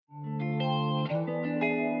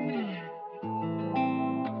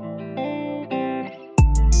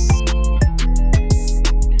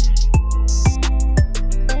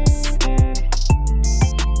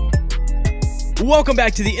Welcome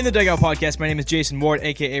back to the In the Dugout podcast. My name is Jason Ward,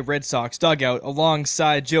 aka Red Sox Dugout,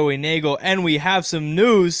 alongside Joey Nagel, and we have some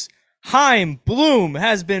news. Chaim Bloom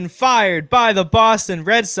has been fired by the Boston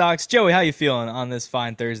Red Sox. Joey, how you feeling on this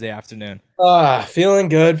fine Thursday afternoon? Feeling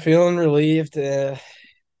good, feeling relieved.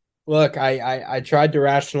 Look, I tried to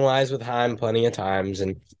rationalize with Heim plenty of times,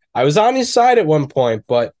 and I was on his side at one point,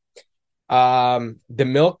 but the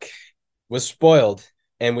milk was spoiled,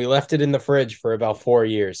 and we left it in the fridge for about 4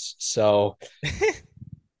 years. So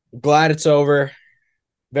glad it's over.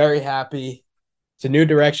 Very happy. It's a new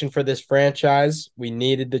direction for this franchise. We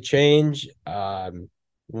needed the change.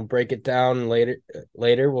 We'll break it down later.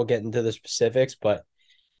 Later, we'll get into the specifics, but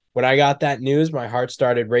when I got that news, my heart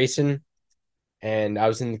started racing and I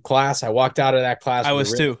was in class. I walked out of that class I with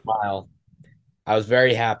a was real too. smile. I was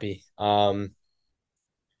very happy. Obviously,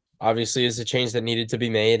 it's a change that needed to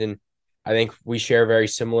be made, and I think we share very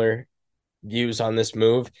similar views on this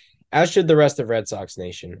move, as should the rest of Red Sox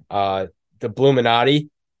Nation. The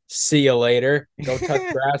Bluminati, see you later. Go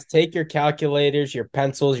touch grass. Take your calculators, your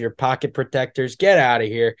pencils, your pocket protectors. Get out of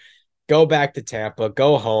here. Go back to Tampa.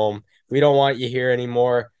 Go home. We don't want you here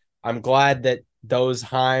anymore. I'm glad that those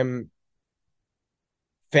Heim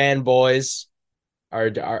fanboys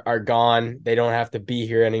are gone. They don't have to be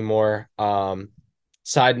here anymore.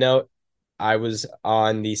 Side note, I was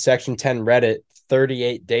on the Section 10 Reddit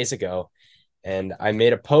 38 days ago, and I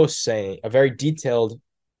made a very detailed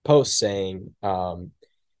post saying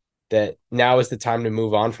that now is the time to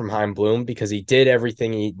move on from Heim Bloom because he did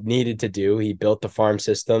everything he needed to do. He built the farm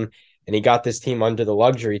system and he got this team under the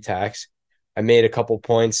luxury tax. I made a couple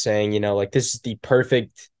points saying, like this is the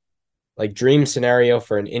perfect like dream scenario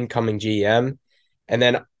for an incoming GM. And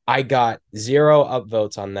then I got 0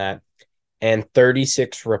 upvotes on that and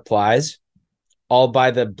 36 replies, all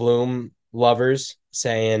by the Bloom lovers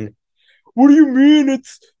saying, "What do you mean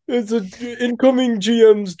it's an incoming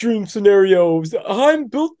GM's dream scenario? I'm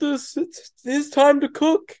built this. It's his time to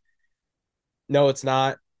cook." No, it's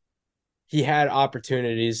not. He had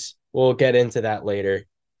opportunities. We'll get into that later.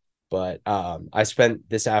 But I spent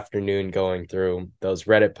this afternoon going through those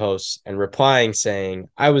Reddit posts and replying saying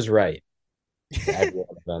I was right to every one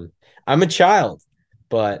of them. I'm a child,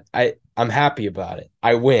 but I'm happy about it.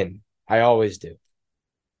 I win. I always do.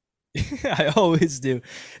 I always do.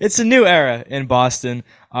 It's a new era in Boston.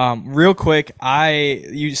 Real quick,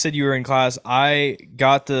 you said you were in class. I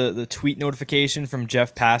got the tweet notification from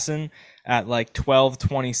Jeff Passan at like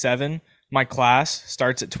 12:27. My class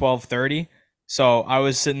starts at 12:30. So I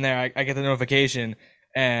was sitting there, I get the notification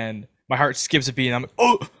and my heart skips a beat and I'm like,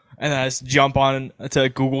 oh, and then I just jump on to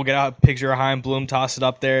Google, get out a picture of Chaim Bloom, toss it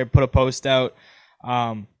up there, put a post out.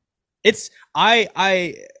 Um, it's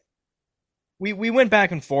I we went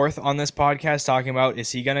back and forth on this podcast talking about,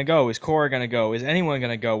 is he gonna go? Is Cora gonna go? Is anyone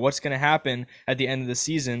gonna go? What's gonna happen at the end of the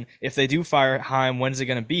season if they do fire Chaim? When's it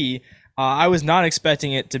gonna be? I was not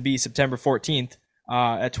expecting it to be September 14th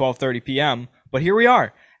at 12:30 p.m. But here we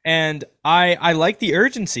are, and I like the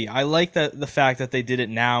urgency. I like the fact that they did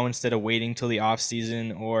it now instead of waiting till the off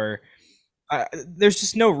season. Or there's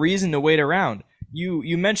just no reason to wait around.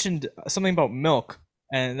 You mentioned something about milk,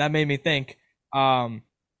 and that made me think.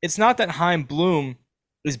 It's not that Chaim Bloom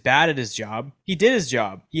is bad at his job. He did his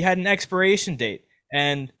job. He had an expiration date,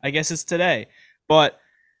 and I guess it's today. But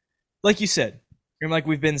like you said, and like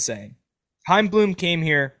we've been saying, Chaim Bloom came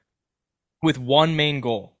here with one main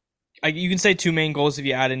goal. You can say two main goals if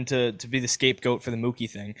you add in to be the scapegoat for the Mookie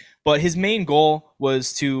thing. But his main goal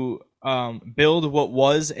was to build what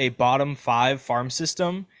was a bottom 5 farm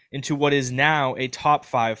system into what is now a top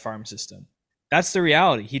 5 farm system. That's the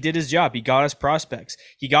reality. He did his job. He got us prospects.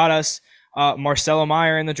 He got us Marcelo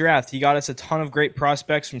Meyer in the draft. He got us a ton of great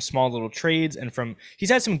prospects from small little trades and he's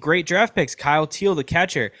had some great draft picks. Kyle Teal, the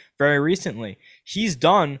catcher, very recently. He's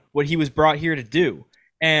done what he was brought here to do.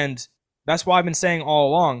 And that's why I've been saying all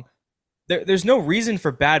along, there's no reason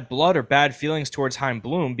for bad blood or bad feelings towards Chaim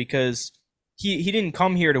Bloom because he didn't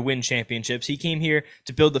come here to win championships. He came here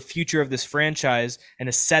to build the future of this franchise and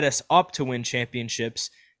to set us up to win championships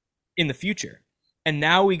in the future. And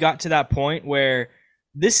now we got to that point where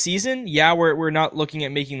this season, yeah, we're not looking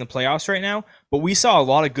at making the playoffs right now, but we saw a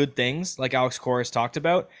lot of good things like Alex Cora talked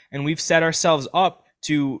about, and we've set ourselves up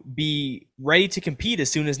to be ready to compete as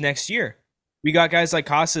soon as next year. We got guys like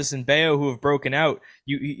Casas and Bayo who have broken out.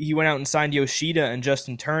 He went out and signed Yoshida and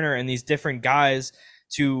Justin Turner and these different guys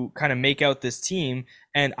to kind of make out this team.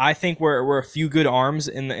 And I think we're a few good arms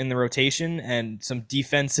in the rotation and some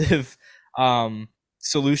defensive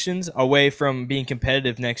solutions away from being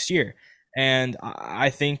competitive next year. And I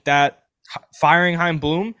think that firing Chaim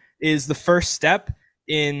Bloom is the first step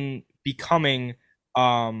in becoming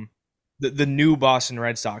the new Boston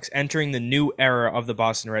Red Sox, entering the new era of the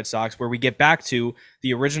Boston Red Sox, where we get back to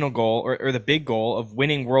the original goal or the big goal of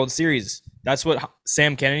winning World Series. That's what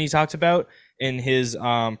Sam Kennedy talked about in his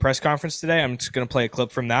press conference today. I'm just going to play a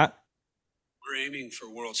clip from that. We're aiming for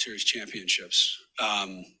World Series championships.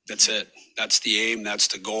 That's it. That's the aim. That's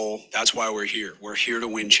the goal. That's why we're here. We're here to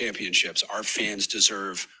win championships. Our fans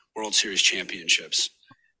deserve World Series championships.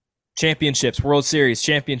 Championships, World Series,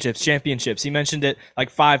 championships, championships. He mentioned it like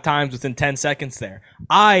 5 times within 10 seconds there.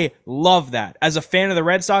 I love that. As a fan of the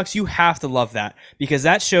Red Sox, you have to love that because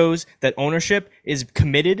that shows that ownership is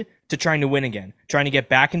committed to trying to win again, trying to get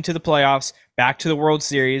back into the playoffs, back to the World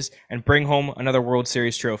Series, and bring home another World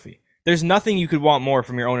Series trophy. There's nothing you could want more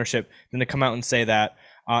from your ownership than to come out and say that,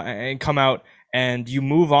 and come out and you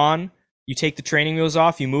move on. You take the training wheels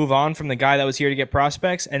off. You move on from the guy that was here to get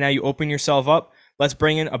prospects, and now you open yourself up. Let's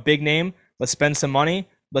bring in a big name. Let's spend some money.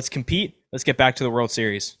 Let's compete. Let's get back to the World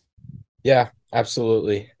Series. Yeah,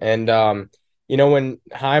 absolutely. And when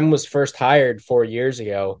Chaim was first hired 4 years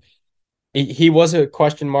ago, he was a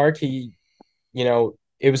question mark. It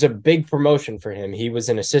was a big promotion for him. He was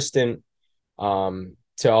an assistant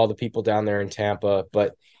to all the people down there in Tampa,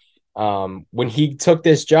 but when he took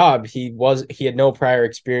this job, he had no prior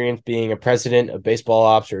experience being a president of baseball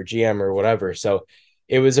ops or a GM or whatever. So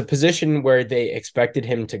it was a position where they expected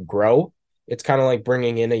him to grow. It's kind of like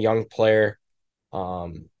bringing in a young player.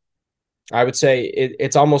 I would say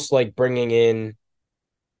it's almost like bringing in.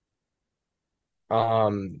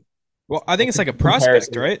 Well, I think it's like a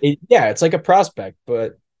prospect, right? Yeah, it's like a prospect,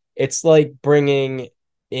 but it's like bringing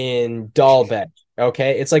in Dahlbeck.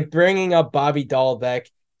 Okay, it's like bringing up Bobby Dahlbeck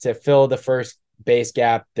to fill the first base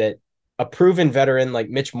gap that a proven veteran like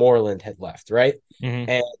Mitch Moreland had left, right? Mm-hmm.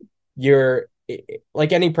 And you're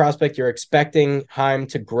like any prospect, you're expecting Chaim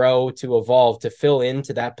to grow, to evolve, to fill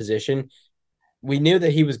into that position. We knew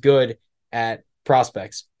that he was good at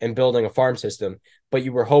prospects and building a farm system, but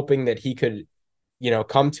you were hoping that he could,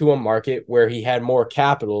 come to a market where he had more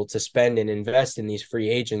capital to spend and invest in these free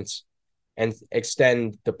agents and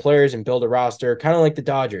extend the players and build a roster, kind of like the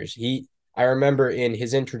Dodgers. I remember in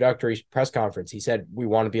his introductory press conference, he said, we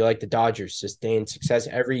want to be like the Dodgers, sustain success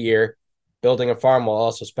every year, building a farm while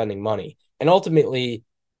also spending money. And ultimately,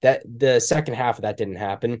 that the second half of that didn't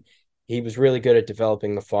happen. He was really good at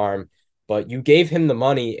developing the farm, but you gave him the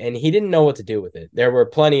money and he didn't know what to do with it. There were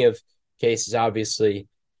plenty of cases, obviously.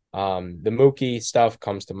 The Mookie stuff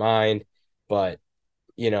comes to mind, but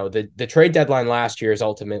the trade deadline last year is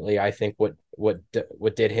ultimately, I think,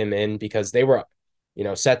 what did him in, because they were,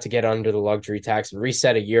 set to get under the luxury tax and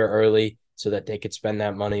reset a year early so that they could spend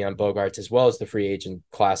that money on Bogarts as well as the free agent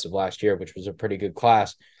class of last year, which was a pretty good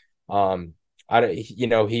class. He kind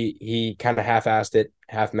of half-assed it,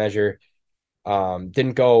 half measure,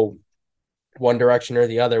 didn't go one direction or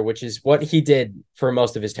the other, which is what he did for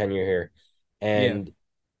most of his tenure here. And Yeah.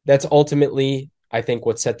 that's ultimately, I think,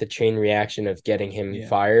 what set the chain reaction of getting him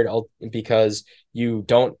fired, because you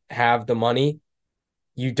don't have the money.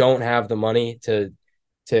 You don't have the money to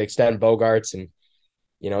extend Bogarts, and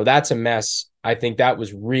that's a mess. I think that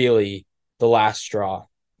was really the last straw,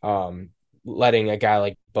 letting a guy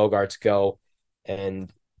like Bogarts go,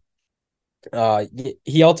 and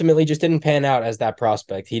he ultimately just didn't pan out as that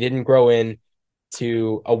prospect. He didn't grow in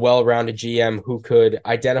to a well-rounded GM who could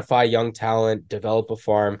identify young talent, develop a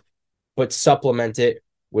farm, but supplement it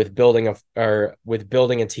with building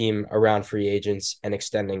a team around free agents and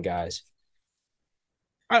extending guys.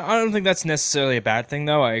 I don't think that's necessarily a bad thing,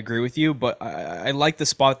 though. I agree with you, but I like the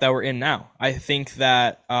spot that we're in now. I think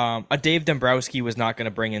that a Dave Dombrowski was not going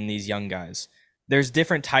to bring in these young guys. There's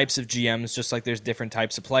different types of GMs, just like there's different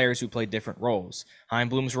types of players who play different roles. Chaim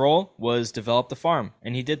Bloom's role was develop the farm,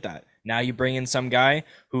 and he did that. Now you bring in some guy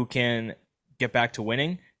who can get back to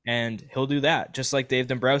winning, and he'll do that, just like Dave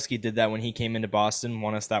Dombrowski did that when he came into Boston,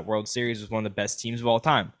 won us that World Series, was one of the best teams of all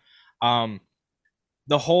time.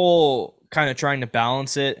 The whole kind of trying to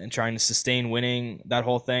balance it and trying to sustain winning, that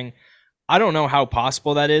whole thing, I don't know how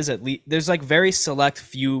possible that is. At least there's like very select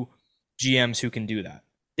few GMs who can do that.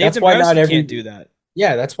 Dave That's why not Dombrowski every can't do that.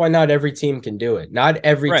 Yeah, that's why not every team can do it. Not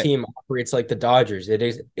every Right. team operates like the Dodgers. It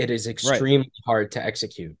is Right. extremely hard to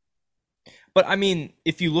execute. But I mean,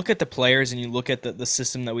 if you look at the players and you look at the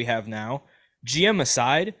system that we have now, GM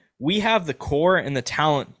aside, we have the core and the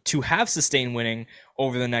talent to have sustained winning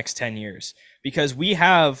over the next 10 years because we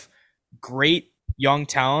have great young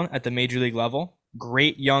talent at the major league level,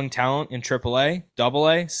 great young talent in AAA,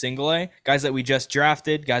 AA, single A, guys that we just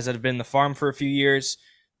drafted, guys that have been in the farm for a few years.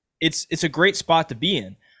 It's a great spot to be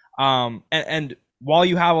in. And while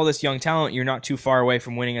you have all this young talent, you're not too far away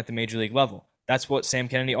from winning at the major league level. That's what Sam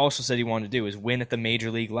Kennedy also said he wanted to do, is win at the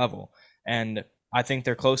major league level. and I think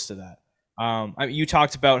they're close to that. You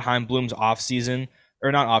talked about Chaim Bloom's offseason,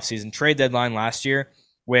 or not offseason, trade deadline last year,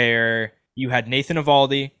 where you had Nathan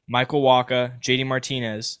Eovaldi, Michael Wacha, JD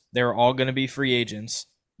Martinez. They were all going to be free agents.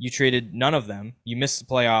 You traded none of them. You missed the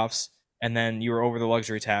playoffs, and then you were over the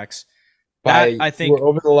luxury tax. That, I We're think,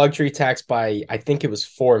 over the luxury tax by, I think it was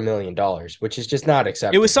 $4 million, which is just not it was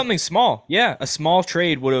acceptable. something small. Yeah, a small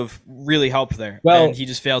trade would have really helped there, and Well, he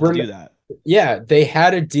just failed to rem- do that. yeah, they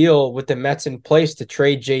had a deal with the Mets in place to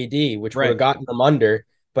trade JD, which would have Right. gotten them under.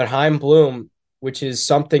 But Chaim Bloom, which is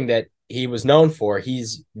something that he was known for,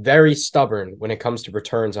 he's very stubborn when it comes to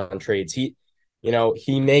returns on trades. He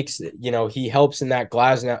makes, he helps in that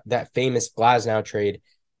Glasnow, that famous Glasnow trade,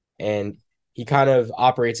 and he kind of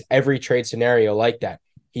operates every trade scenario like that.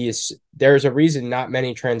 There's a reason not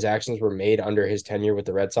many transactions were made under his tenure with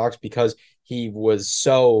the Red Sox, because he was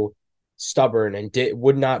so stubborn and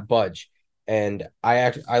would not budge. And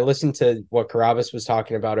I listened to what Carabas was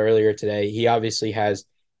talking about earlier today. He obviously has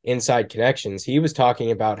inside connections. He was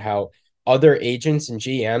talking about how other agents and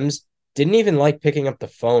GMs didn't even like picking up the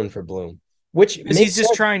phone for Bloom, which Because he's makes just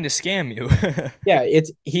sense. trying to scam you. Yeah,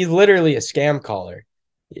 he's literally a scam caller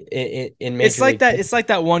in It's Major like League that. It's Baseball. like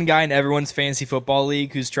that one guy in everyone's fantasy football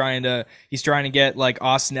league who's trying to get like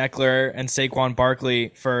Austin Eckler and Saquon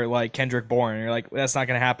Barkley for like Kendrick Bourne. You're like, that's not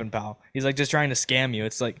gonna happen, pal. He's like just trying to scam you.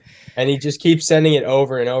 It's like, And he just keeps sending it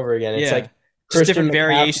over and over again. It's yeah, like just Christian different McCaffrey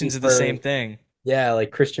variations of the same for thing. yeah,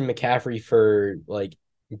 like Christian McCaffrey for like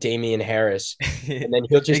Damian Harris. And then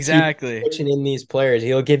he'll just keep Exactly. pitching in these players.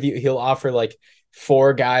 He'll offer like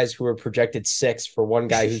four guys who are projected 6 for one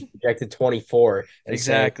guy who's projected 24 and say,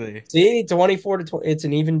 Exactly. see, 24 to 20, it's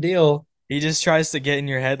an even deal. He just tries to get in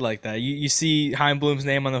your head like that. You see Chaim Bloom's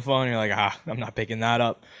name on the phone, and you're like, I'm not picking that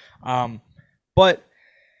up. But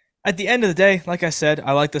at the end of the day, like I said,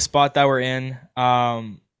 I like the spot that we're in.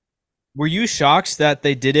 Were you shocked that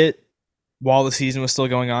they did it while the season was still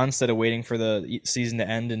going on instead of waiting for the season to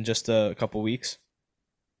end in just a couple weeks?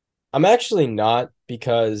 I'm actually not,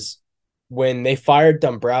 because when they fired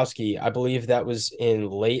Dombrowski, I believe that was in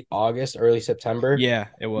late August, early September. Yeah,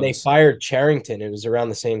 it They was. fired Charrington. It was around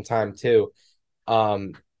the same time too.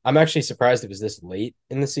 Um, I'm actually surprised it was this late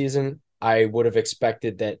in the season. I would have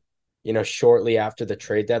expected that, shortly after the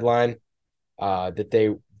trade deadline,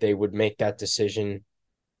 that they would make that decision.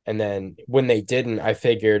 And then when they didn't, I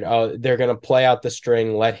figured, oh, they're gonna play out the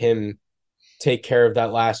string, let him take care of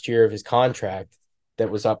that last year of his contract that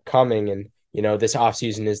was upcoming. And, this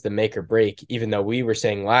offseason is the make or break, even though we were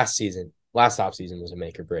saying last offseason was a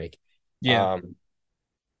make or break. Yeah. Um,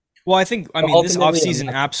 Well, I mean, this Ultimately, I'm offseason not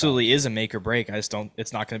surprised. absolutely is a make or break. I just don't,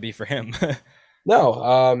 it's not going to be for him.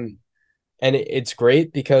 No, and it's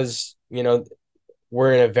great because,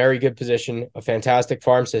 we're in a very good position, a fantastic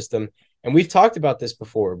farm system. And we've talked about this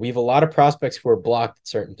before. We have a lot of prospects who are blocked at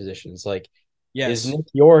certain positions. Like, is Yes. Nick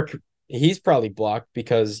York? He's probably blocked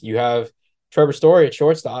because you have Trevor Story at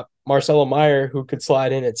shortstop, Marcelo Meyer, who could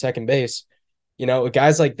slide in at second base.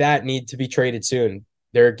 Guys like that need to be traded soon.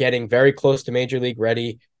 They're getting very close to major league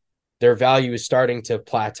ready. Their value is starting to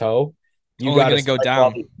plateau. You Only got going to to go strike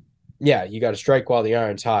while down. you got to strike while the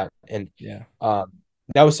iron's hot. And Yeah. um,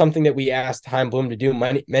 that was something that we asked Chaim Bloom to do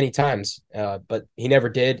many, many times, but he never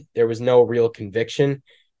did. There was no real conviction.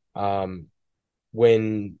 Um,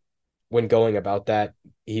 when going about that,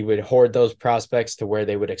 he would hoard those prospects to where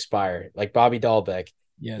they would expire, like Bobby Dahlbeck.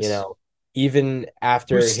 You Yes. know, even Who's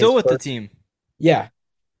after still his with the first, team. yeah.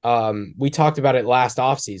 We talked about it last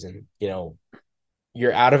offseason.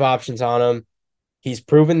 You're out of options on him. He's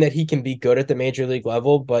proven that he can be good at the major league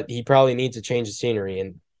level, but he probably needs a change of scenery.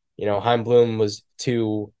 And Chaim Bloom was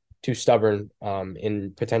too stubborn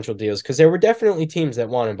in potential deals, because there were definitely teams that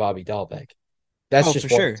wanted Bobby Dahlbeck. That's Oh, for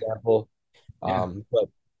just one sure. example. Yeah. But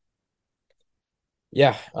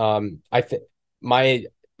yeah, I think my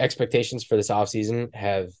expectations for this offseason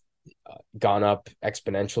have gone up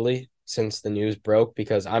exponentially since the news broke,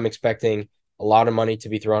 because I'm expecting a lot of money to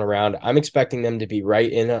be thrown around. I'm expecting them to be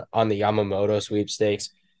right in on the Yamamoto sweepstakes.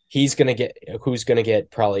 Who's going to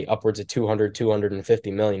get probably upwards of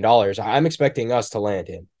 250 million dollars. I'm expecting us to land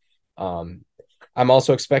him. Um, I'm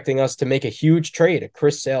also expecting us to make a huge trade, a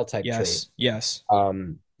Chris Sale type trade. Yes. Yes. We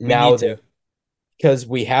Now need that, to. because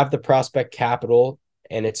we have the prospect capital,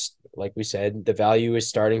 and it's like we said, the value is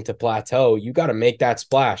starting to plateau. You got to make that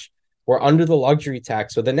splash. We're under the luxury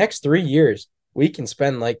tax. So the next 3 years, we can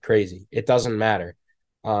spend like crazy. It doesn't matter.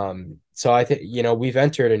 So I think, we've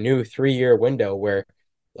entered a new 3-year window where,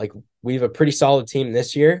 like, we have a pretty solid team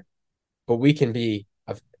this year, but we can be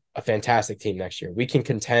a fantastic team next year. We can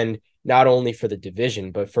contend not only for the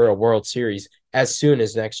division, but for a World Series as soon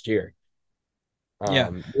as next year. Yeah.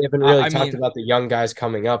 We haven't really I talked mean, about the young guys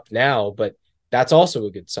coming up now, but that's also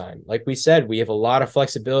a good sign. Like we said, we have a lot of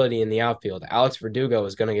flexibility in the outfield. Alex Verdugo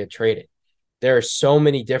is going to get traded. There are so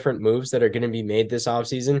many different moves that are going to be made this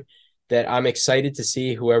offseason that I'm excited to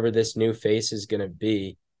see whoever this new face is going to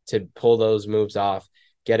be to pull those moves off,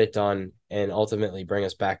 get it done, and ultimately bring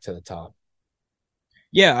us back to the top.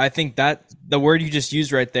 yeah, I think that the word you just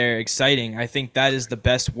used right there, exciting, I think that is the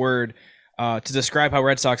best word to describe how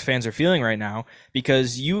Red Sox fans are feeling right now,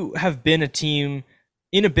 because you have been a team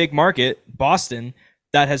in a big market, Boston,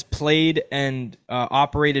 that has played and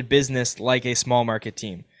operated business like a small market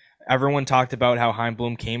team. Everyone talked about how Chaim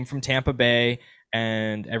Bloom came from Tampa Bay,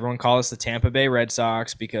 and everyone called us the Tampa Bay Red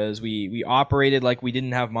Sox because we operated like we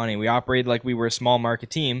didn't have money. We operated like we were a small market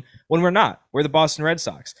team when we're not. We're the Boston Red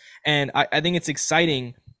Sox. And I think it's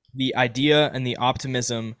exciting, the idea and the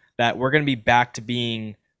optimism that we're going to be back to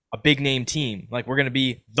being a big name team. Like we're going to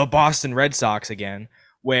be the Boston Red Sox again,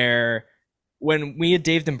 where when we had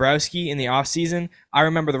Dave Dombrowski in the offseason, I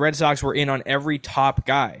remember the Red Sox were in on every top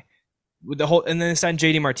guy. With the whole, and then they signed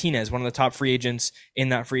JD Martinez, one of the top free agents in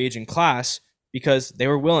that free agent class, because they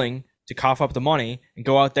were willing to cough up the money and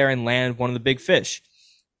go out there and land one of the big fish.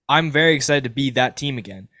 I'm very excited to be that team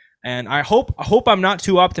again. And I hope I'm not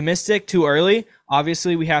too optimistic too early.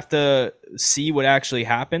 Obviously, we have to see what actually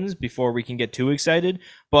happens before we can get too excited.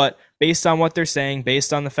 But based on what they're saying,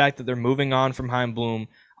 based on the fact that they're moving on from Chaim Bloom,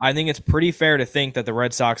 I think it's pretty fair to think that the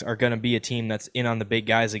Red Sox are going to be a team that's in on the big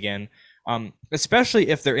guys again. Especially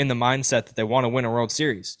if they're in the mindset that they want to win a World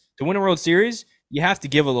Series. To win a World Series, you have to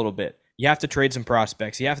give a little bit. You have to trade some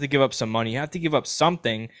prospects. You have to give up some money. You have to give up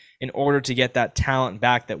something in order to get that talent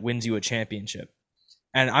back that wins you a championship.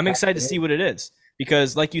 And I'm excited to see what it is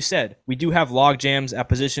because, like you said, we do have log jams at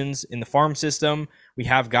positions in the farm system. We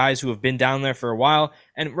have guys who have been down there for a while.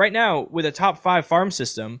 And right now, with a top 5 farm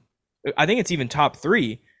system, I think it's even top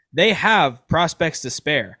 3, they have prospects to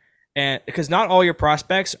spare. And because not all your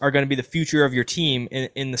prospects are going to be the future of your team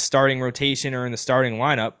in the starting rotation or in the starting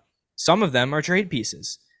lineup, some of them are trade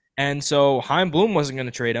pieces. And so Chaim Bloom wasn't going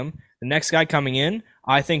to trade him. The next guy coming in,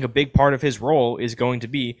 I think a big part of his role is going to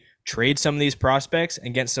be trade some of these prospects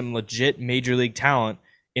and get some legit major league talent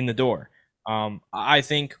in the door. I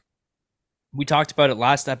think we talked about it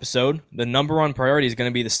last episode. The number one priority is going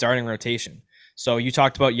to be the starting rotation. So you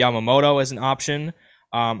talked about Yamamoto as an option.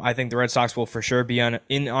 I think the Red Sox will for sure be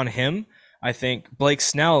in on him. I think Blake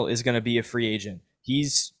Snell is going to be a free agent.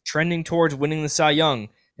 He's trending towards winning the Cy Young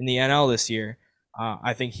in the NL this year.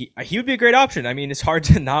 I think he would be a great option. I mean, it's hard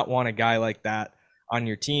to not want a guy like that on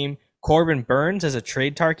your team. Corbin Burns as a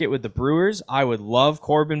trade target with the Brewers. I would love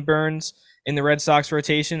Corbin Burns in the Red Sox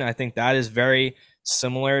rotation. I think that is very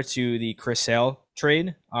similar to the Chris Sale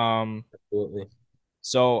trade. Absolutely.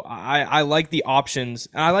 So I like the options,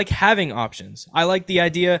 and I like having options. I like the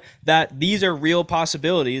idea that these are real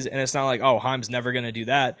possibilities, and it's not like, oh, Heim's never going to do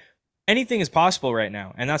that. Anything is possible right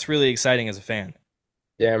now, and that's really exciting as a fan.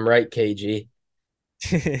 Damn right, KG.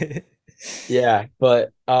 Yeah,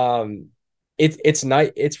 but it's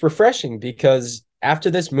nice. It's refreshing because after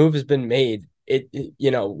this move has been made,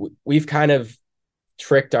 we've kind of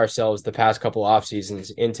tricked ourselves the past couple off seasons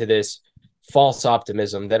into this false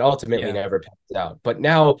optimism that ultimately Yeah. never pans out. But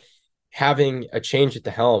now having a change at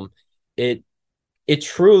the helm, it it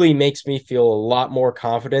truly makes me feel a lot more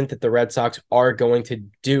confident that the Red Sox are going to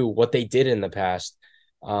do what they did in the past.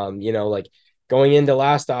 Like going into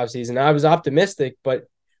last offseason, I was optimistic, but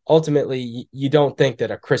ultimately you don't think that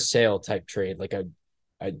a Chris Sale type trade, like a,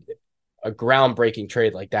 a groundbreaking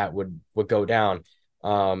trade like that would go down.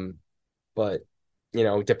 But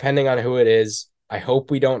depending on who it is, I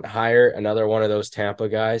hope we don't hire another one of those Tampa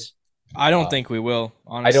guys. I don't Uh, think we will,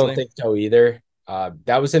 I don't honestly. think so either.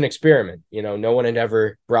 That was an experiment. No one had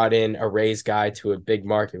ever brought in a Rays guy to a big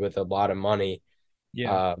market with a lot of money.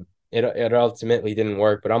 Yeah. It ultimately didn't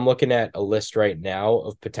work, but I'm looking at a list right now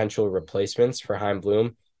of potential replacements for Chaim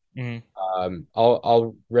Bloom. Hmm.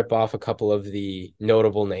 I'll rip off a couple of the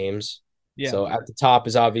notable names. Yeah. So at the top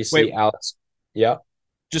is Wait, obviously Alex. Yep.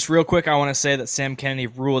 just real quick, I want to say that Sam Kennedy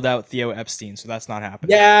ruled out Theo Epstein, so that's not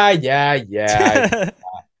happening. Yeah.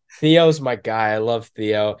 Theo's my guy. I love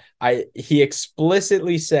Theo. He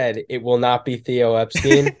explicitly said it will not be Theo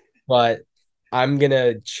Epstein, but I'm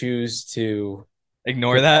gonna choose to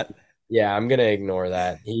Ignore pretend. that. Yeah, I'm gonna ignore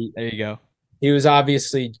that. He There you go. he was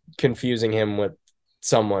obviously confusing him with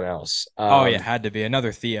someone else. Oh yeah, had to be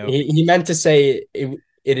another Theo. He meant to say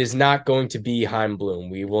it is not going to be Heim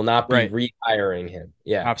Bloom. We will not be Right. rehiring him.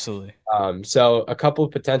 Yeah. Absolutely. So a couple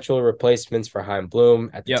of potential replacements for Heim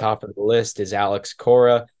Bloom. At the Yep. top of the list is Alex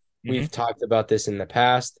Cora. Hmm. We've talked about this in the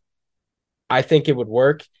past. I think it would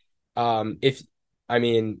work. If I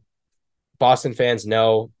mean, Boston fans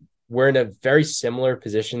know we're in a very similar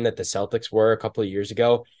position that the Celtics were a couple of years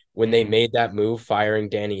ago when they Mhm. made that move, firing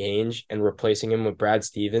Danny Ainge and replacing him with Brad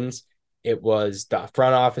Stevens. It was the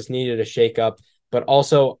front office needed a shakeup, but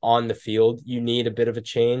also on the field, you need a bit of a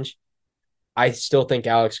change. I still think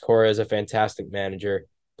Alex Cora is a fantastic manager,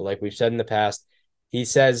 but like we've said in the past, he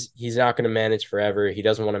says he's not going to manage forever. He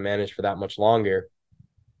doesn't want to manage for that much longer.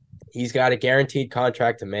 He's got a guaranteed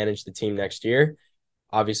contract to manage the team next year.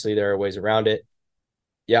 Obviously, there are ways around it.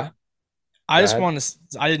 Yeah, I go just ahead. want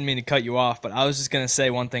to. I didn't mean to cut you off, but I was just gonna say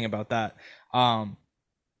one thing about that. Um,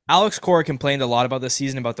 Alex Cora complained a lot about this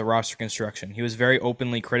season about the roster construction. He was very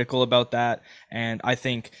openly critical about that, and I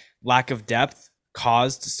think lack of depth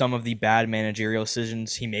caused some of the bad managerial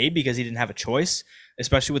decisions he made because he didn't have a choice,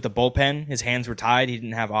 especially with the bullpen. His hands were tied. He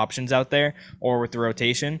didn't have options out there or with the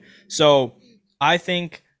rotation. So I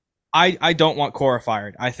think I don't want Cora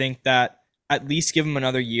fired. I think that at least give him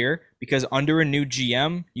another year because under a new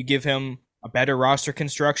GM, you give him a better roster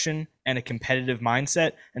construction and a competitive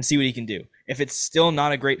mindset and see what he can do. If it's still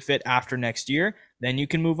not a great fit after next year, then you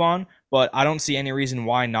can move on. But I don't see any reason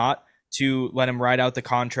why not to let him ride out the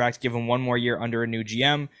contract, give him one more year under a new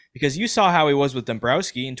GM, because you saw how he was with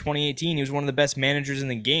Dombrowski in 2018. He was one of the best managers in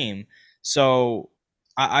the game. So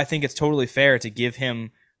I think it's totally fair to give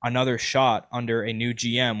him another shot under a new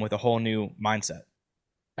GM with a whole new mindset.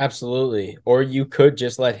 Absolutely. Or you could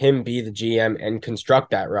just let him be the GM and construct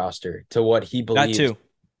that roster to what he That believes. too.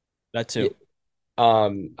 That too.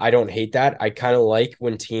 I don't hate that. I kind of like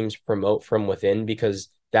when teams promote from within because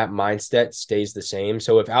that mindset stays the same.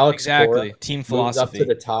 So if Alex Cora Exactly. Team moves up to philosophy.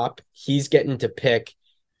 the top, he's getting to pick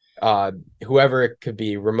uh whoever it could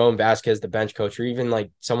be, Ramon Vasquez, the bench coach, or even like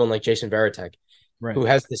someone like Jason Varitek, Right. who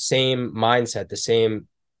has the same mindset, the same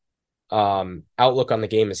outlook on the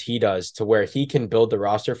game as he does, to where he can build the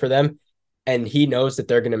roster for them. And he knows that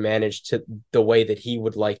they're going to manage to the way that he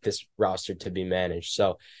would like this roster to be managed.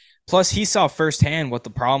 So, Plus, he saw firsthand what the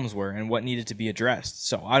problems were and what needed to be addressed.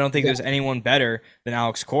 So I don't think yeah, there's anyone better than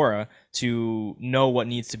Alex Cora to know what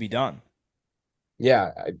needs to be done.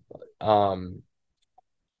 yeah.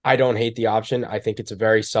 I don't hate the option. I think it's a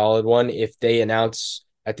very solid one. If they announce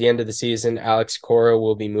at the end of the season, Alex Cora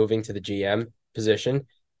will be moving to the GM position,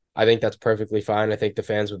 I think that's perfectly fine. I think the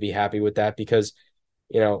fans would be happy with that because,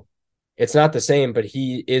 you know, it's not the same, but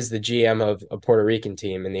he is the GM of a Puerto Rican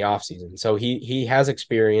team in the offseason. So he has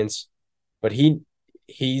experience, but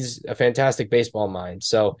he's a fantastic baseball mind.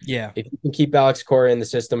 So Yeah. if you can keep Alex Cora in the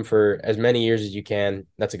system for as many years as you can,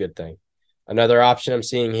 that's a good thing. Another option I'm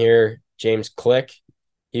seeing here, James Click.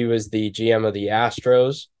 He was the GM of the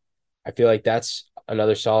Astros. I feel like that's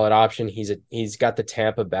another solid option. He's got the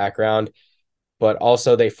Tampa background, but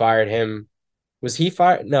also they fired him. Was he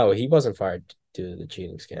fired? No, he wasn't fired due to the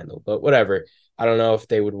cheating scandal, but whatever. I don't know if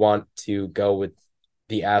they would want to go with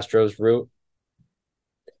the Astros route,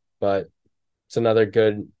 but it's another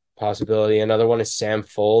good possibility. Another one is Sam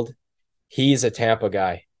Fold. He's a Tampa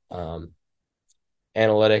guy.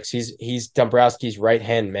 Analytics. He's Dombrowski's right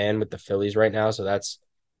hand man with the Phillies right now, so that's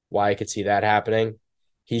why I could see that happening.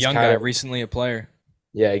 He's Young guy, kind of recently a player.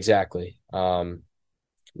 yeah, exactly.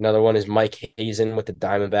 Another one is Mike Hazen with the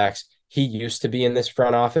Diamondbacks. He used to be in this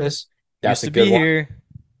front office. That's Used a to good be one. here.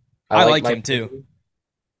 I I like like Mike him too. Hazen.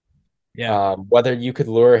 Yeah. Whether you could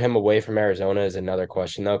lure him away from Arizona is another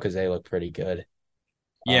question though, because they look pretty good.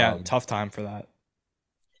 Yeah. Um, Tough time for that.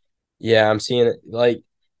 yeah, I'm seeing it like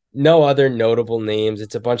no other notable names.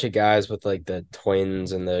 It's a bunch of guys with like the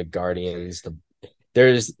Twins and the Guardians,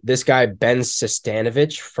 there's this guy Ben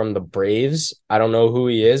Sistanovich from the Braves. I don't know who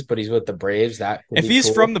he is, but he's with the Braves. That would If be he's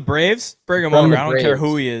from cool. the Braves, bring him From over. the I don't care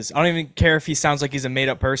who Braves. he is. I don't even care if he sounds like he's a made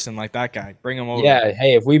up person like that guy. Bring him over. Yeah.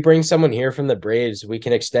 Hey, if we bring someone here from the Braves, we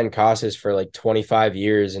can extend Casas for like 25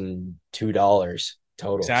 years and $2 total.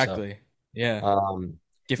 So Exactly. Yeah. um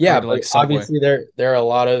Gift yeah, card to but like Subway obviously there are a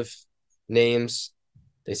lot of names.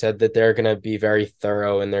 They said that they're gonna be very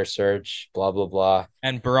thorough in their search, blah blah blah.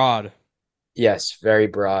 and Broad. Yes, very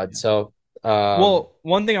broad. So Well,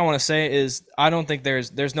 one thing I want to say is I don't think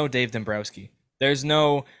there's no Dave Dombrowski. There's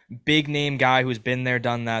no big name guy who's been there,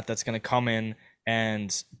 done that. That's going to come in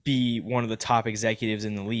and be one of the top executives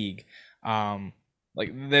in the league. Um,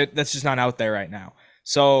 that's just not out there right now.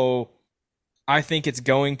 So I think it's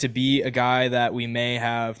going to be a guy that we may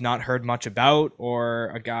have not heard much about, or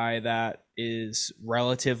a guy that is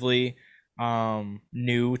relatively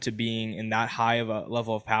new to being in that high of a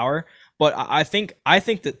level of power. But I think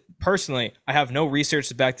that personally, I have no research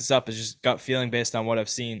to back this up. It's just gut feeling based on what I've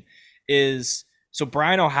seen. Is so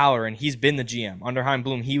Brian O'Halloran, he's been the GM under Chaim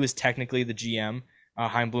Bloom. He was technically the GM.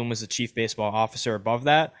 Chaim Bloom was the chief baseball officer above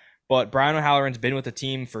that. But Brian O'Halloran's been with the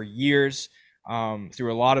team for years,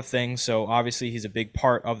 through a lot of things. So obviously he's a big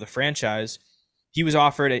part of the franchise. He was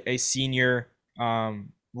offered a senior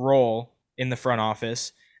role in the front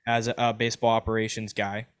office as a baseball operations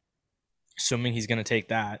guy, assuming he's going to take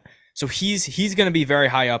that. So he's going to be very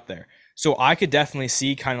high up there. So I could definitely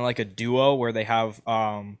see kind of like a duo where they have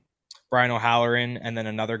Brian O'Halloran and then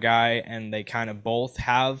another guy, and they kind of both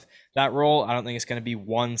have that role. I don't think it's going to be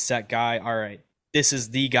one set guy. All right, this is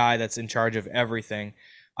the guy that's in charge of everything.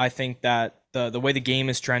 I think that the way the game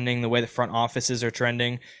is trending, the way the front offices are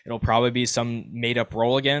trending, it'll probably be some made up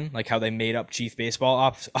role again, like how they made up chief baseball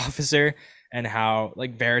officer, and how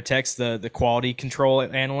like Veritex, the quality control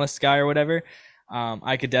analyst guy or whatever.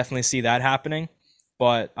 I could definitely see that happening.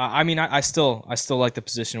 But I mean, I still like the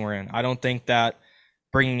position we're in. I don't think that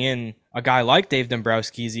bringing in a guy like Dave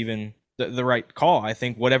Dombrowski is even the right call. I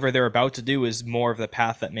think whatever they're about to do is more of the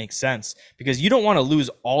path that makes sense, because you don't want to lose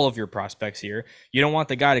all of your prospects here. You don't want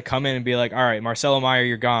the guy to come in and be like, all right, Marcelo Meyer,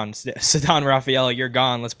 you're gone. Ceddanne Rafaela, you're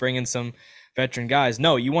gone. Let's bring in some veteran guys.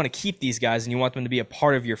 No, you want to keep these guys and you want them to be a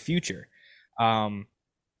part of your future.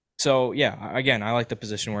 So yeah, again, I like the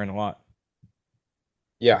position we're in a lot.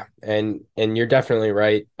 Yeah, and you're definitely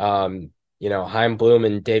right. Chaim Bloom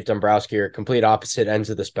and Dave Dombrowski are complete opposite ends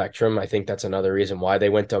of the spectrum. I think that's another reason why they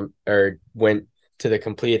went to the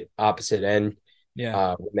complete opposite end.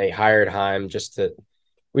 Yeah. When they hired Chaim,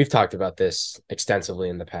 we've talked about this extensively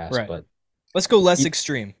in the past, Right. but Let's go less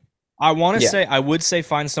extreme. I would say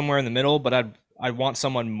find somewhere in the middle, but I'd want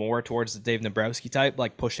someone more towards the Dave Dombrowski type,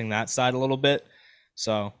 like pushing that side a little bit.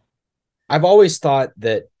 So I've always thought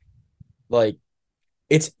that like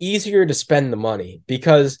it's easier to spend the money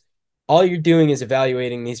because all you're doing is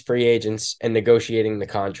evaluating these free agents and negotiating the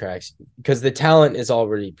contracts because the talent is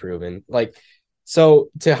already proven. Like, so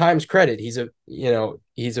to Chaim's credit, he's a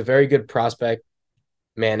very good prospect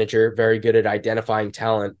manager, very good at identifying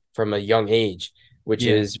talent from a young age, which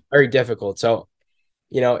is very difficult. So,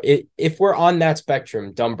 if we're on that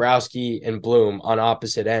spectrum, Dombrowski and Bloom on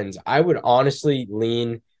opposite ends, I would honestly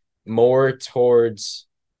lean more towards.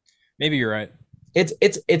 Maybe you're right.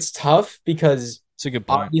 It's tough because it's a good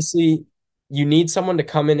point. Obviously you need someone to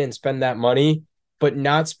come in and spend that money, but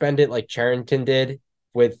not spend it like Charrington did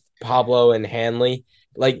with Pablo and Hanley.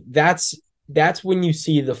 Like that's when you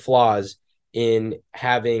see the flaws in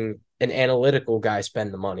having an analytical guy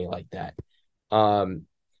spend the money like that.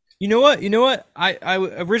 You know what? I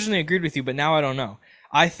originally agreed with you, but now I don't know.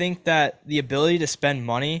 I think that the ability to spend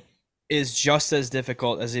money is just as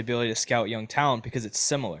difficult as the ability to scout young talent because it's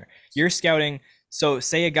similar. You're scouting. So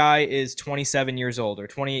say a guy is 27 years old or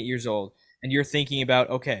 28 years old, and you're thinking about,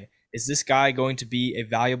 okay, is this guy going to be a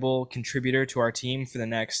valuable contributor to our team for the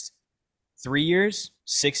next 3 years,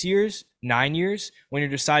 6 years, 9 years, when you're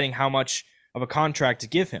deciding how much of a contract to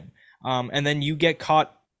give him. And then you get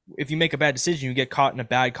caught, if you make a bad decision, you get caught in a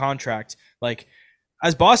bad contract. Like,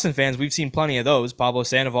 as Boston fans, we've seen plenty of those. Pablo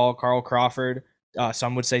Sandoval, Carl Crawford,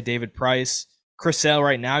 some would say David Price, Chris Sale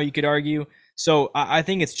right now, you could argue. So I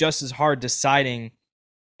think it's just as hard deciding,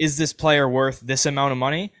 is this player worth this amount of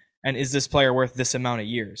money and is this player worth this amount of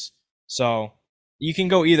years? So you can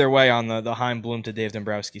go either way on the Chaim Bloom to Dave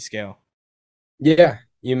Dombrowski scale. Yeah,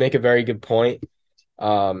 you make a very good point.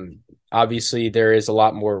 Obviously, there is a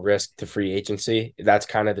lot more risk to free agency. That's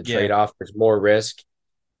kind of the trade-off. There's more risk,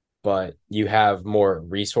 but you have more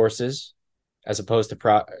resources as opposed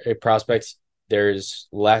to prospects. There's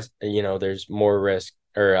less, there's more risk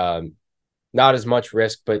or not as much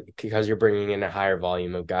risk, but because you're bringing in a higher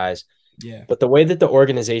volume of guys. Yeah. But the way that the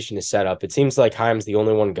organization is set up, it seems like Chaim's the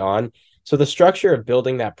only one gone. So the structure of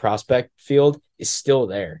building that prospect field is still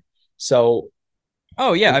there. So.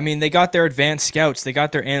 Oh, yeah. I mean, they got their advanced scouts. They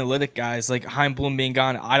got their analytic guys. Like Chaim Bloom being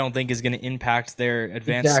gone, I don't think is going to impact their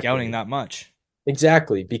advanced scouting that much.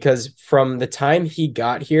 Exactly. Because from the time he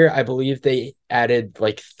got here, I believe they added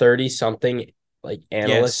like 30 something like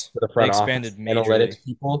analysts to the front office, analytics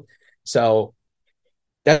people. So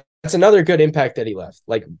that's another good impact that he left.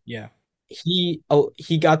 Like, yeah, he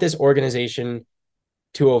got this organization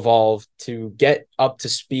to evolve, to get up to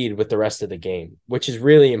speed with the rest of the game, which is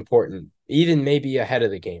really important, even maybe ahead of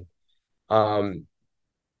the game.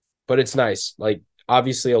 But it's nice. Like,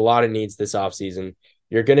 obviously a lot of needs this offseason.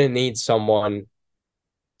 You're going to need someone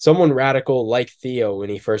radical like Theo when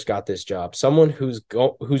he first got this job, someone who's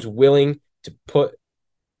willing to put,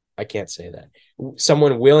 I can't say that,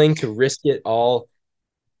 someone willing to risk it all,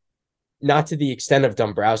 not to the extent of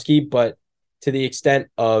Dombrowski, but to the extent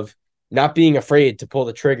of not being afraid to pull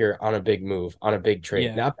the trigger on a big move, on a big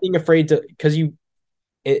trade, not being afraid to, because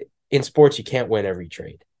in sports, you can't win every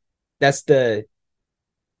trade. That's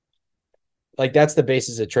like that's the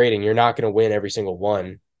basis of trading. You're not going to win every single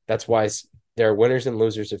one. That's why there are winners and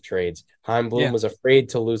losers of trades. Chaim Bloom Yeah. was afraid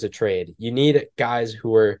to lose a trade. You need guys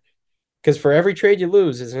who are, because for every trade you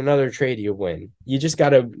lose is another trade you win. You just got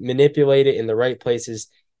to manipulate it in the right places.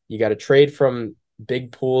 You got to trade from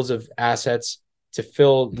big pools of assets to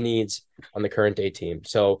fill needs on the current day team.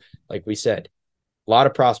 So, like we said, a lot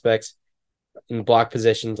of prospects in block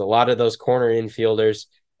positions, a lot of those corner infielders,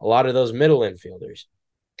 a lot of those middle infielders.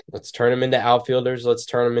 Let's turn them into outfielders. Let's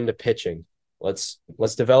turn them into pitching. Let's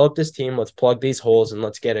develop this team. Let's plug these holes and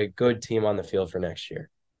let's get a good team on the field for next year.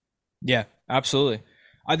 Yeah, absolutely.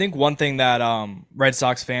 I think one thing that Red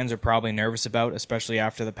Sox fans are probably nervous about, especially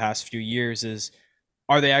after the past few years, is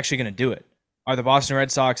are they actually going to do it? Are the Boston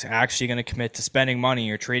Red Sox actually going to commit to spending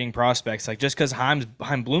money or trading prospects? Like, just because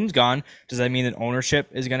Chaim Bloom's gone, does that mean that ownership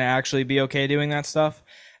is going to actually be okay doing that stuff?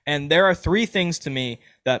 And there are three things to me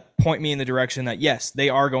that point me in the direction that, yes, they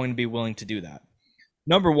are going to be willing to do that.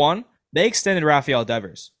 Number one, they extended Rafael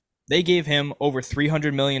Devers. They gave him over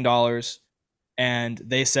 $300 million, and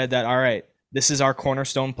they said that, all right, this is our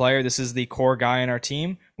cornerstone player. This is the core guy in our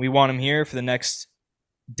team. We want him here for the next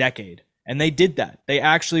decade. And they did that. They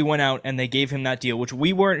actually went out and they gave him that deal, which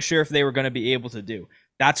we weren't sure if they were going to be able to do.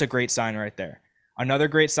 That's a great sign right there. Another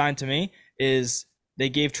great sign to me is they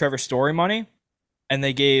gave Trevor Story money and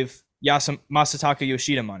they gave Masataka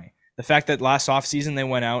Yoshida money. The fact that last offseason they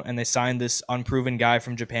went out and they signed this unproven guy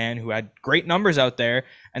from Japan who had great numbers out there,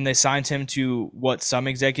 and they signed him to what some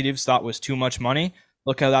executives thought was too much money.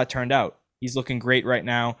 Look how that turned out. He's looking great right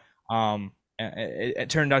now. It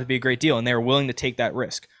turned out to be a great deal, and they were willing to take that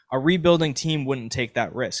risk. A rebuilding team wouldn't take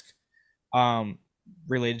that risk.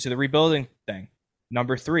 Related to the rebuilding thing.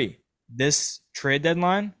 Number three, this trade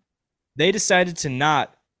deadline, they decided to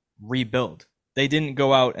not rebuild. They didn't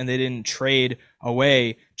go out and they didn't trade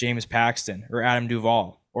away James Paxton or Adam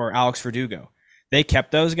Duvall or Alex Verdugo. They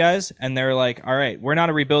kept those guys, and they're like, all right, we're not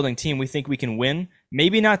a rebuilding team. We think we can win.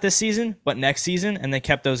 Maybe not this season, but next season, and they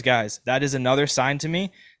kept those guys. That is another sign to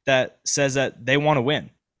me that says that they want to win.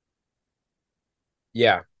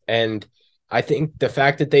 Yeah, and I think the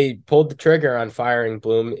fact that they pulled the trigger on firing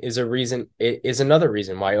Bloom is another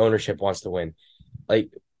reason why ownership wants to win.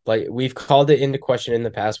 Like we've called it into question in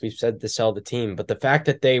the past. We've said to sell the team, but the fact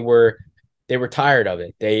that they were tired of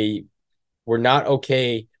it. They were not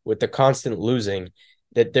okay with the constant losing,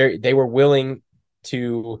 that they were willing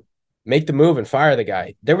to make the move and fire the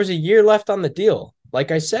guy. There was a year left on the deal. Like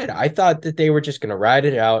I said, I thought that they were just going to ride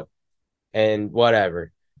it out and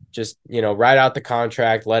whatever. Just, ride out the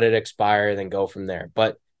contract, let it expire, then go from there.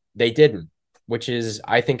 But they didn't, which is,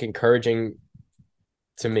 I think, encouraging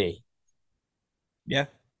to me. Yeah.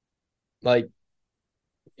 Like,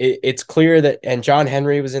 it's clear that, and John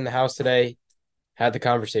Henry was in the house today, had the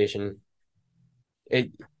conversation.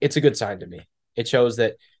 It's a good sign to me. It shows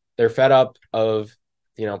that they're fed up of,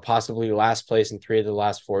 possibly last place in 3 of the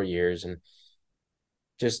last 4 years, and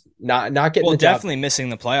just not getting the job. Definitely missing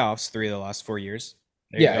the playoffs 3 of the last 4 years.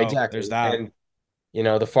 Yeah, exactly. There's that. And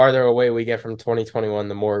the farther away we get from 2021,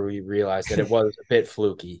 the more we realize that it was a bit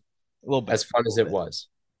fluky. A little bit. As fun as it was.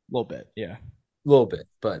 A little bit, yeah. A little bit,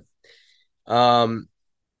 but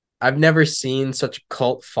I've never seen such a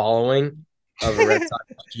cult following of a Red Sox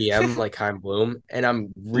GM like Chaim Bloom, and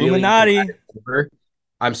I'm really glad it's over.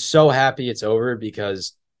 I'm so happy it's over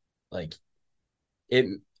because, it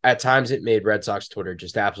at times it made Red Sox Twitter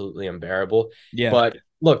just absolutely unbearable. Yeah. But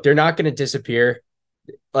look, they're not going to disappear.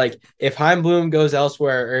 Like, if Chaim Bloom goes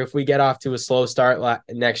elsewhere, or if we get off to a slow start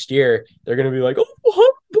next year, they're going to be like,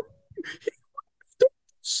 oh,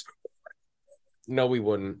 no, we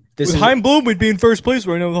wouldn't. With Chaim Bloom, we'd be in first place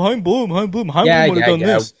right now. With Chaim Bloom would have done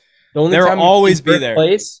this. They'll always be there.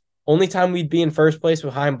 Only time we'd be in first place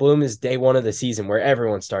with Chaim Bloom is day 1 of the season, where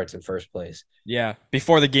everyone starts in first place. Yeah,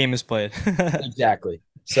 before the game is played. Exactly.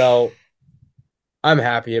 So I'm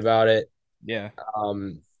happy about it. Yeah.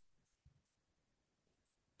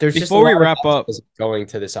 There's before we wrap up going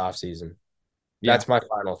to this offseason. That's my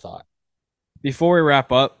final thought. Before we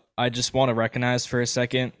wrap up, I just want to recognize for a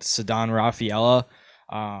second Ceddanne Rafaela.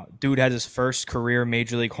 Dude had his first career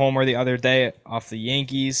major league homer the other day off the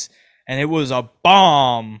Yankees, and it was a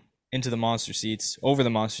bomb into the monster seats, over the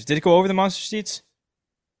monsters. Did it go over the monster seats?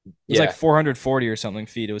 It was like 440 or something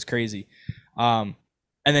feet. It was crazy. And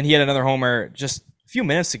then he had another homer just a few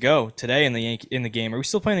minutes ago today in the game. Are we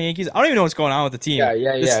still playing the Yankees? I don't even know what's going on with the team. Yeah.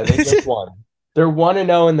 They just won. They're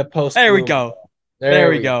 1-0 in the post. There we go. There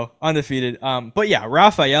we go. Undefeated. But yeah,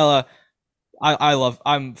 Rafaela,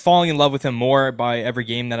 I'm falling in love with him more by every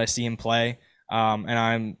game that I see him play.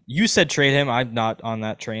 You said trade him. I'm not on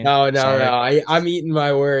that train. No. I'm eating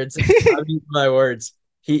my words.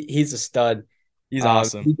 He's a stud. He's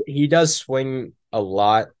awesome. He does swing a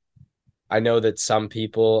lot. I know that some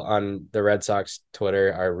people on the Red Sox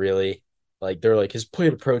Twitter are really like, they're like, his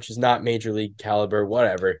plate approach is not major league caliber,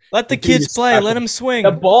 whatever. Let the The dude kids is play. Let special. him swing.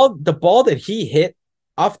 The ball that he hit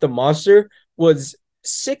off the monster was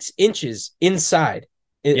 6 inches inside.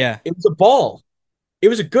 Yeah. It was a ball. It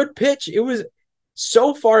was a good pitch. It was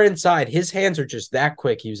so far inside. His hands are just that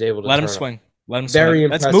quick. He was able to Let him turn them. swing. Let him Very swing.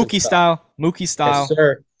 That's impressive Mookie stuff. style. Mookie Yes, style.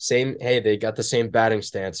 sir. Same. Hey, they got the same batting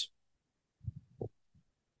stance.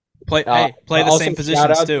 Play But the also same shout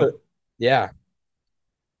positions out too. to, yeah,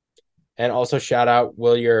 and also shout out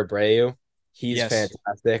Wilyer Abreu. He's Yes.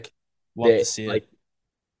 fantastic. Love They to see it. like,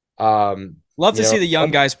 um, Love you to know, see the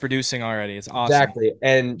young guys producing already. It's awesome. exactly.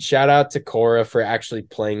 And shout out to Cora for actually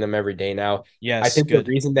playing them every day now. I Yes, think the good.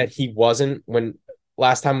 reason that he wasn't, when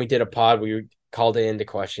last time we did a pod, we called it into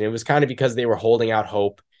question. It was kind of because they were holding out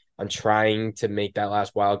hope on trying to make that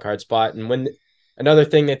last wild card spot. And when another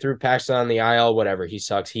thing, they threw Paxton on the IL, whatever, he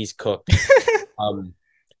sucks. He's cooked. Um,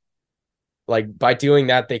 like by doing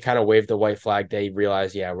that, they kind of waved the white flag. They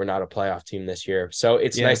realized, yeah, we're not a playoff team this year. So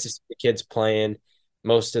it's Yeah. nice to see the kids playing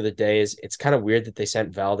most of the days. It's kind of weird that they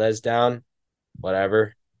sent Valdez down,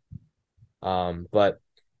 whatever. But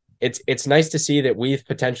it's nice to see that we've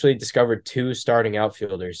potentially discovered 2 starting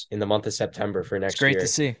outfielders in the month of September for It's next great to year.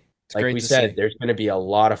 see. It's Like great we to said, see. there's going to be a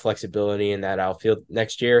lot of flexibility in that outfield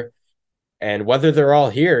next year. And whether they're all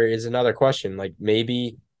here is another question. Like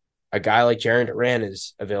maybe a guy like Jaron Duran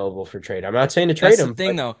is available for trade. I'm not saying to trade That's the him,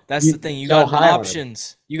 thing, but though. That's the you thing. You sell got high on him.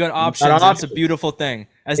 options. You got You got options, and it's a options. beautiful thing.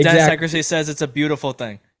 As Dennis Exactly. Eckersay says, it's a beautiful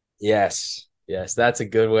thing. Yes. Yes. That's a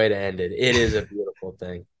good way to end it. It is a beautiful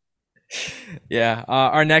thing. Yeah.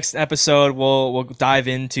 Our next episode, we'll dive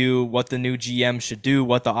into what the new GM should do,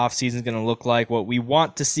 what the offseason is going to look like, what we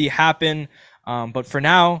want to see happen. But for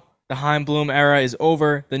now, the Chaim Bloom era is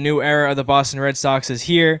over. The new era of the Boston Red Sox is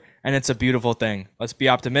here, and it's a beautiful thing. Let's be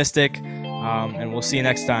optimistic, and we'll see you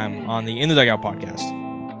next time on the In the Dugout podcast.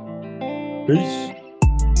 Peace.